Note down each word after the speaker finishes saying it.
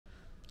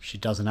She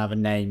doesn't have a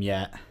name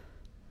yet,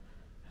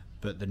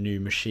 but the new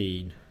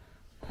machine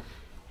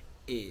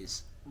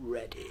is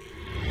ready.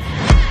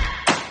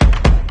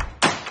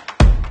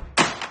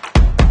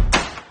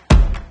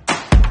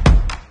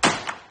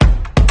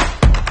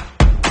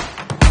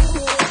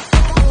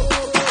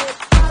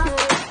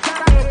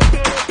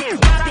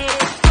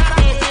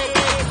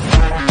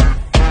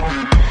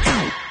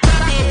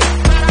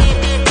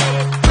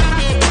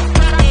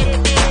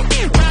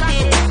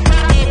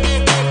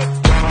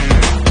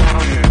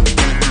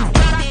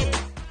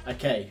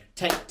 Okay,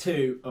 take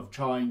 2 of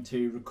trying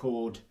to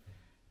record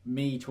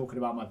me talking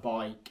about my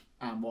bike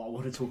and what I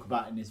want to talk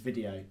about in this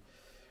video.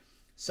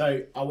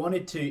 So I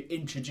wanted to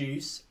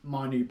introduce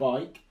my new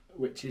bike,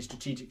 which is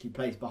strategically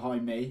placed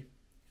behind me.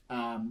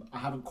 I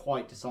haven't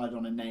quite decided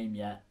on a name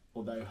yet,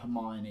 although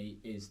Hermione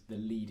is the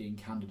leading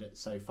candidate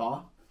so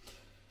far.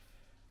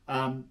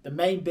 The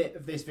main bit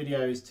of this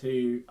video is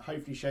to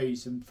hopefully show you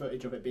some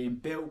footage of it being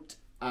built,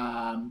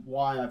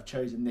 why I've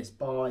chosen this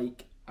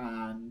bike,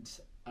 and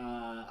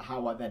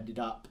how I've ended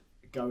up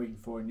going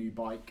for a new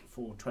bike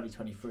for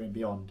 2023 and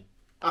beyond.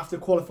 After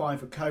qualifying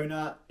for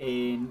Kona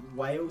in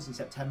Wales in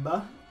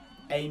September,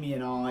 Amy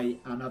and I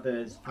and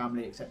others,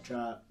 family,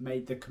 etc.,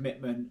 made the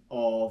commitment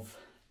of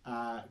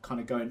kind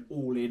of going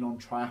all in on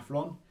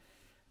triathlon.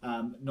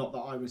 Not that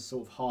I was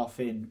sort of half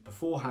in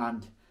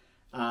beforehand,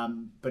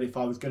 but if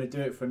I was going to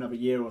do it for another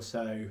year or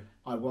so,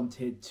 I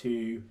wanted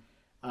to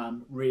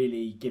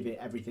really give it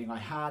everything I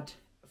had.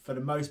 For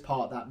the most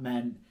part, that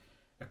meant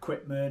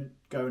equipment,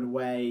 going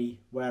away,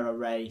 where I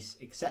race,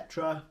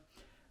 etc.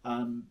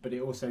 But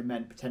it also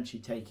meant potentially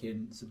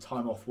taking some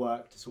time off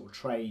work to sort of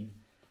train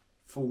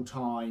full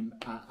time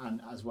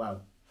and as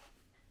well.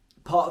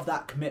 Part of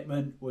that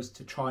commitment was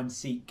to try and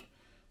seek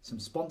some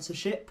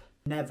sponsorship.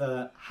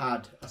 Never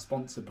had a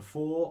sponsor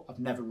before. I've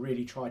never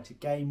really tried to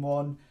gain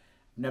one.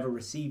 Never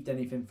received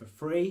anything for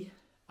free.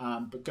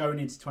 But going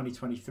into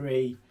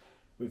 2023,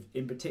 with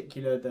in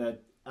particular the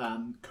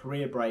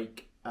career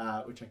break,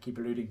 which I keep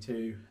alluding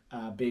to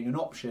being an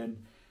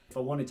option, if I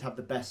wanted to have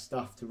the best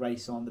stuff to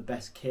race on, the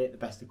best kit, the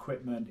best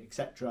equipment,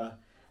 etc.,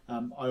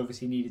 I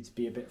obviously needed to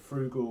be a bit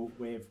frugal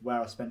with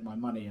where I spent my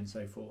money and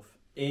so forth.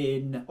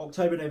 In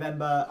October,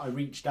 November, I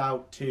reached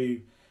out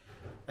to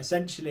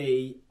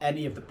essentially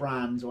any of the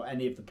brands or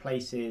any of the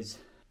places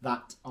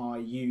that I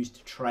used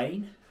to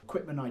train,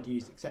 equipment I'd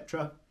used,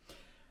 etc.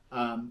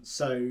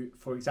 So,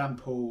 for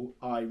example,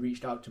 I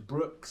reached out to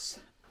Brooks,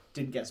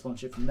 didn't get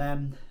sponsorship from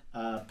them.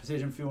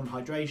 Precision Fuel and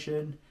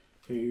Hydration,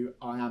 who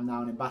I am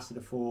now an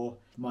ambassador for,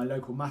 my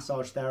local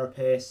massage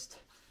therapist,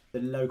 the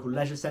local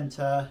leisure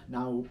centre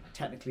now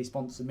technically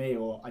sponsor me,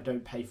 or I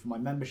don't pay for my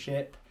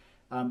membership,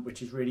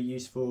 which is really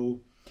useful.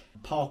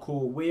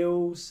 Parkour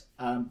Wheels,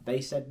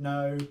 they said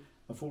no,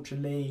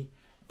 unfortunately,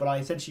 but I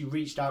essentially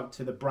reached out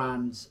to the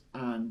brands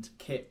and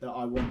kit that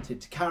I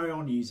wanted to carry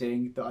on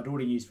using, that I'd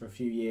already used for a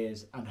few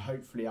years, and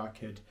hopefully I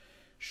could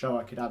show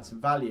I could add some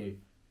value.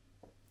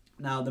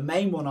 Now, the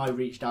main one I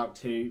reached out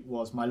to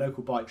was my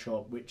local bike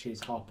shop, which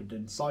is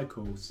Harpenden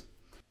Cycles.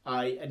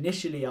 I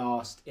initially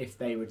asked if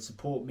they would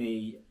support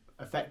me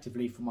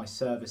effectively for my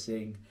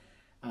servicing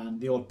and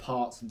the odd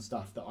parts and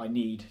stuff that I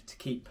need to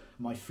keep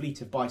my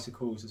fleet of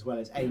bicycles, as well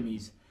as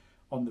Amy's,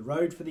 on the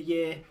road for the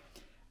year.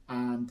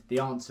 And the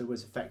answer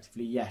was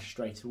effectively yes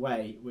straight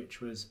away, which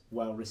was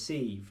well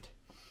received.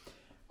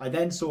 I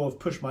then sort of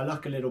pushed my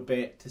luck a little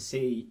bit to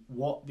see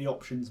what the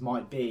options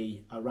might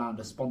be around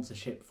a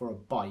sponsorship for a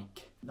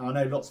bike. Now, I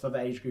know lots of other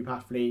age group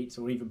athletes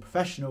or even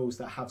professionals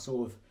that have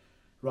sort of,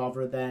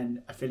 rather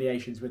than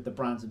affiliations with the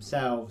brands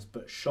themselves,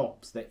 but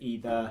shops that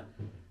either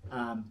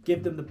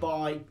give them the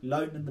bike,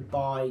 loan them the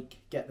bike,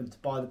 get them to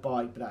buy the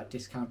bike but at a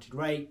discounted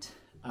rate.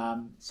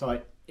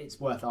 So it's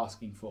worth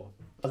asking for.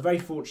 I was very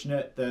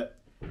fortunate that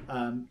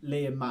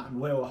Liam, Matt and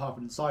Will at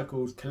Harpenden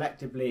Cycles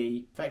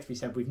collectively effectively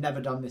said, we've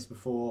never done this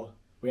before.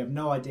 We have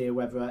no idea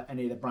whether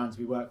any of the brands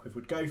we work with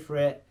would go for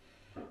it,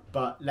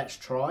 but let's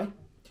try.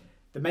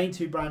 The main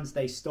 2 brands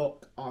they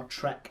stock are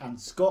Trek and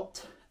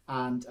Scott,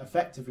 and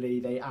effectively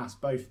they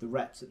asked both the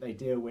reps that they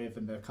deal with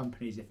and the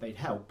companies if they'd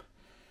help.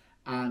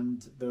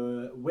 And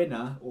the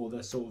winner, or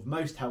the sort of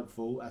most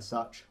helpful as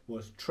such,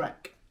 was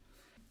Trek.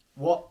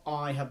 What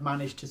I have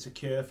managed to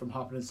secure from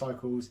Harpenden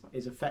Cycles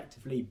is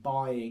effectively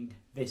buying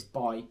this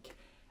bike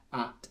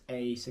at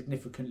a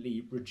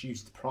significantly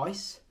reduced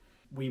price.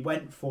 We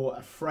went for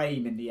a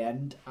frame in the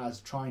end,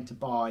 as trying to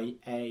buy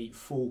a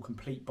full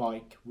complete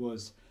bike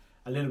was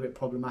a little bit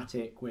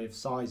problematic with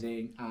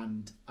sizing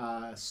and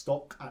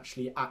stock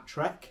actually at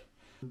Trek.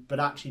 But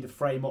actually the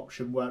frame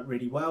option worked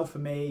really well for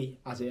me,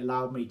 as it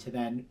allowed me to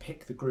then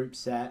pick the group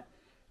set,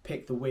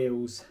 pick the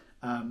wheels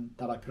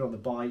that I put on the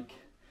bike.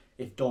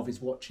 If Dov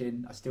is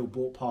watching, I still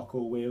bought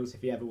Parkour Wheels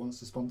if he ever wants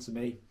to sponsor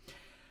me.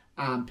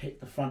 And pick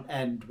the front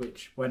end,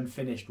 which when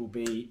finished will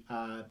be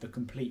the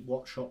complete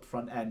watch shop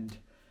front end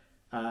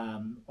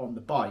on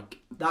the bike.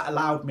 That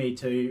allowed me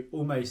to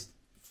almost,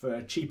 for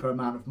a cheaper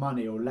amount of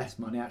money or less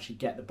money, actually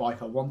get the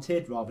bike I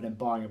wanted, rather than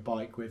buying a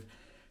bike with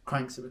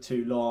cranks that were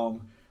too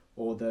long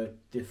or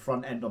the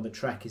front end on the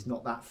Trek is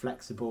not that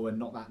flexible and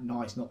not that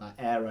nice, not that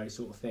aero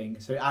sort of thing.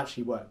 So it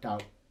actually worked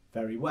out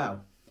very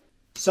well.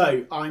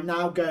 So I'm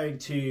now going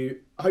to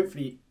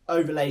hopefully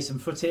overlay some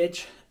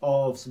footage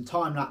of some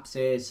time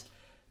lapses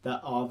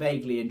that are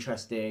vaguely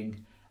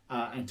interesting,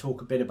 and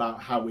talk a bit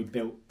about how we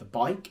built the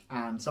bike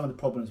and some of the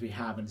problems we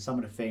have and some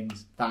of the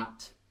things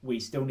that we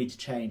still need to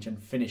change and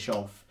finish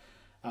off.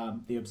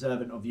 The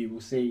observant of you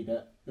will see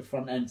that the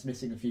front end's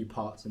missing a few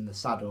parts and the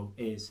saddle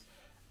is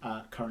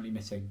currently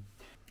missing.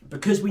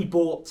 Because we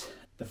bought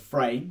the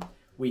frame,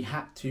 we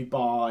had to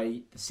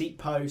buy the seat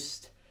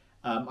post.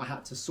 I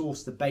had to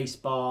source the base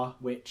bar,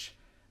 which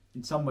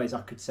in some ways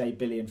I could say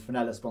Billy and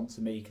Fenella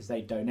sponsor me because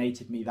they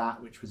donated me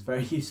that, which was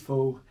very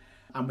useful.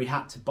 And we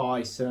had to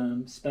buy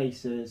some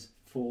spacers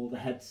for the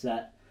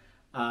headset,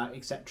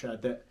 etc.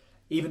 That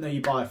even though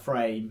you buy a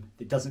frame,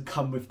 it doesn't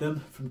come with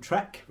them from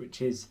Trek,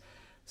 which is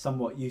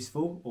somewhat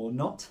useful or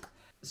not.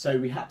 So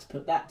we had to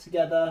put that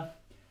together.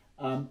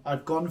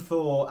 I've gone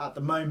for, at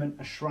the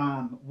moment, a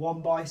SRAM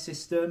 1x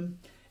system.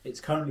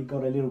 It's currently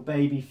got a little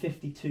baby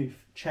 52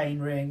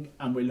 chainring,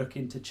 and we're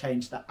looking to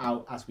change that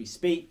out as we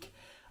speak.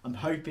 I'm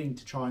hoping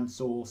to try and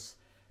source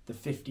the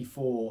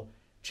 54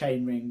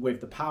 chainring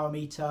with the power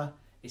meter.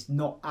 It's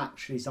not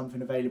actually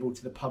something available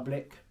to the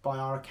public by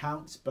our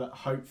accounts, but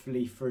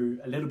hopefully through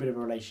a little bit of a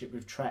relationship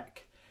with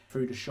Trek,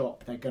 through the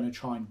shop, they're going to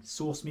try and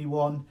source me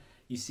one.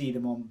 You see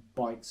them on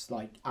bikes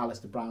like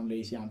Alistair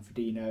Brownlee's, Jan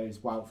Frodeno's,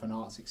 Wout van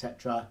Aert's,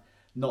 etc.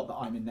 Not that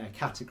I'm in their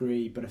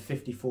category, but a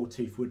 54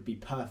 tooth would be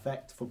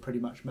perfect for pretty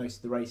much most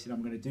of the racing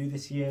I'm going to do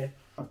this year.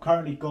 I've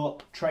currently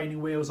got training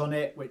wheels on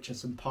it, which are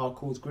some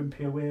Parcours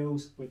Grimpia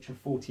wheels, which are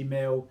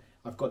 40mm.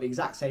 I've got the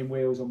exact same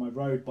wheels on my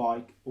road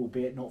bike,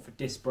 albeit not for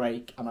disc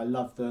brake, and I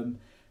love them.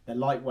 They're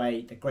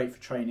lightweight, they're great for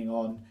training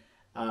on,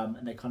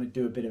 and they kind of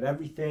do a bit of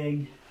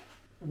everything.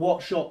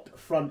 Wattshop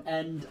front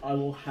end, I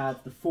will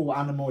have the full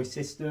Anemoy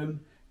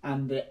system,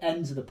 and the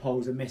ends of the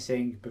poles are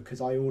missing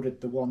because I ordered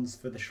the ones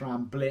for the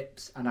SRAM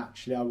blips, and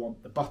actually I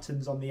want the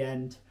buttons on the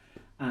end,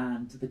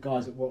 and the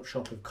guys at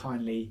Wattshop have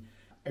kindly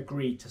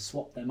agreed to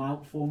swap them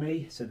out for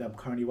me, so I'm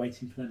currently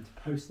waiting for them to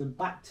post them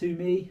back to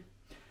me.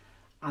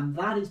 And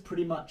that is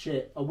pretty much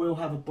it. I will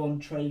have a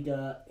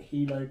Bontrager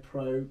Hilo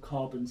Pro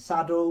carbon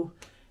saddle.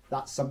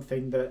 That's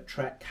something that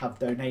Trek have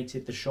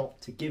donated the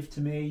shop to give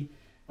to me.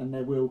 And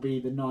there will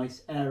be the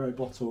nice aero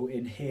bottle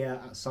in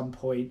here at some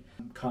point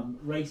come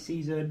race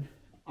season.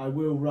 I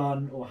will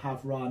run, or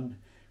have run,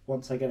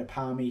 once I get a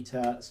power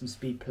meter, some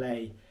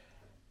Speedplay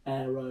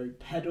aero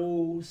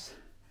pedals.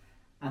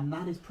 And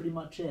that is pretty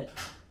much it.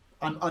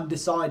 I'm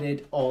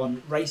undecided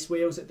on race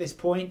wheels at this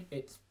point.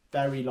 It's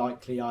very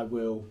likely I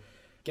will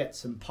get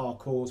some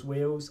Parcours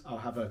wheels. I'll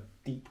have a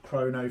deep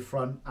chrono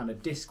front and a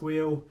disc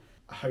wheel.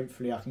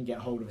 Hopefully I can get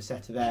hold of a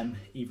set of them,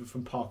 either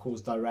from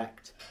Parcours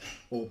Direct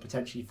or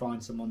potentially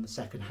find some on the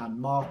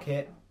second-hand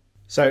market.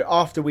 So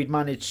after we'd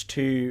managed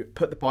to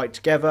put the bike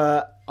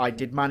together, I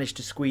did manage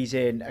to squeeze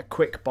in a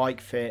quick bike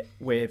fit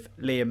with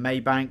Liam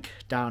Maybank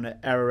down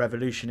at Aero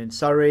Revolution in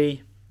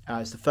Surrey.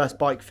 It's the first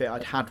bike fit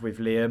I'd had with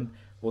Liam,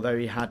 although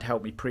he had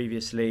helped me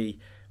previously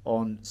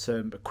on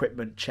some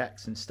equipment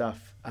checks and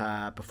stuff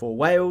before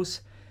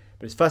Wales.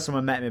 But it's the first time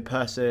I met him in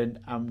person,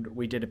 and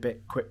we did a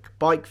bit quick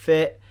bike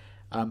fit.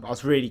 I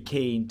was really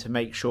keen to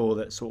make sure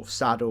that sort of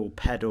saddle,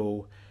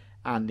 pedal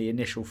and the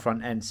initial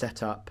front end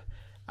setup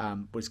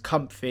was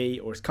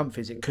comfy, or as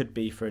comfy as it could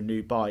be for a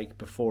new bike,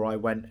 before I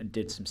went and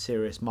did some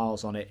serious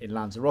miles on it in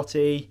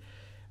Lanzarote.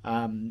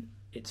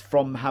 It's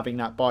from having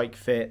that bike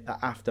fit that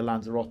after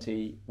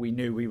Lanzarote we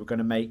knew we were going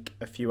to make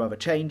a few other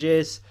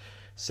changes.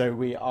 So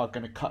we are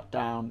going to cut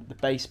down the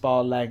base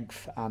bar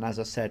length, and as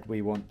I said,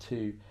 we want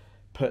to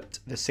put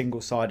the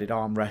single-sided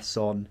armrests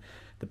on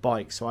the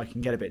bike so I can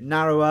get a bit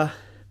narrower.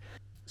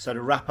 So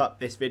to wrap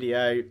up this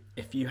video,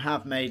 if you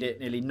have made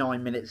it nearly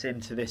 9 minutes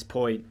into this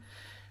point,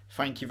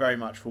 thank you very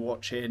much for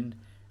watching.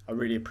 I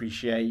really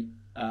appreciate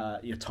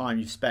your time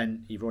you've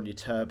spent either on your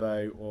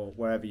turbo or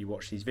wherever you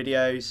watch these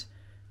videos.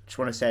 Just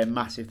want to say a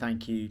massive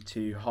thank you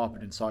to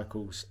Harpenden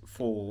Cycles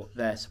for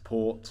their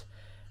support.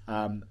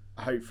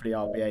 Hopefully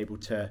I'll be able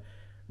to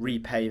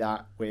repay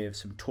that with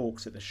some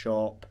talks at the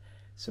shop,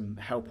 some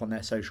help on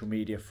their social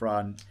media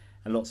front,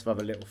 and lots of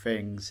other little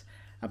things,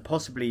 and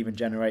possibly even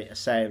generate a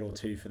sale or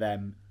two for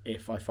them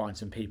if I find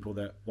some people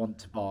that want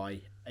to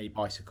buy a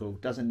bicycle.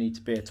 Doesn't need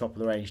to be a top of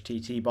the range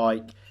TT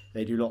bike.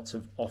 They do lots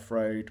of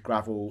off-road,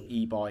 gravel,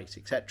 e-bikes,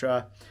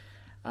 etc.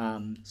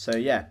 So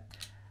yeah,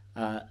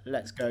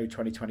 let's go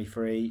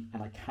 2023,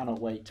 and I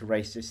cannot wait to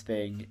race this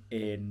thing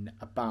in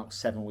about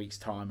 7 weeks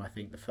time. I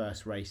think the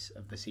first race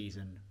of the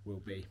season will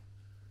be.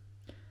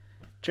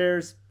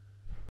 Cheers.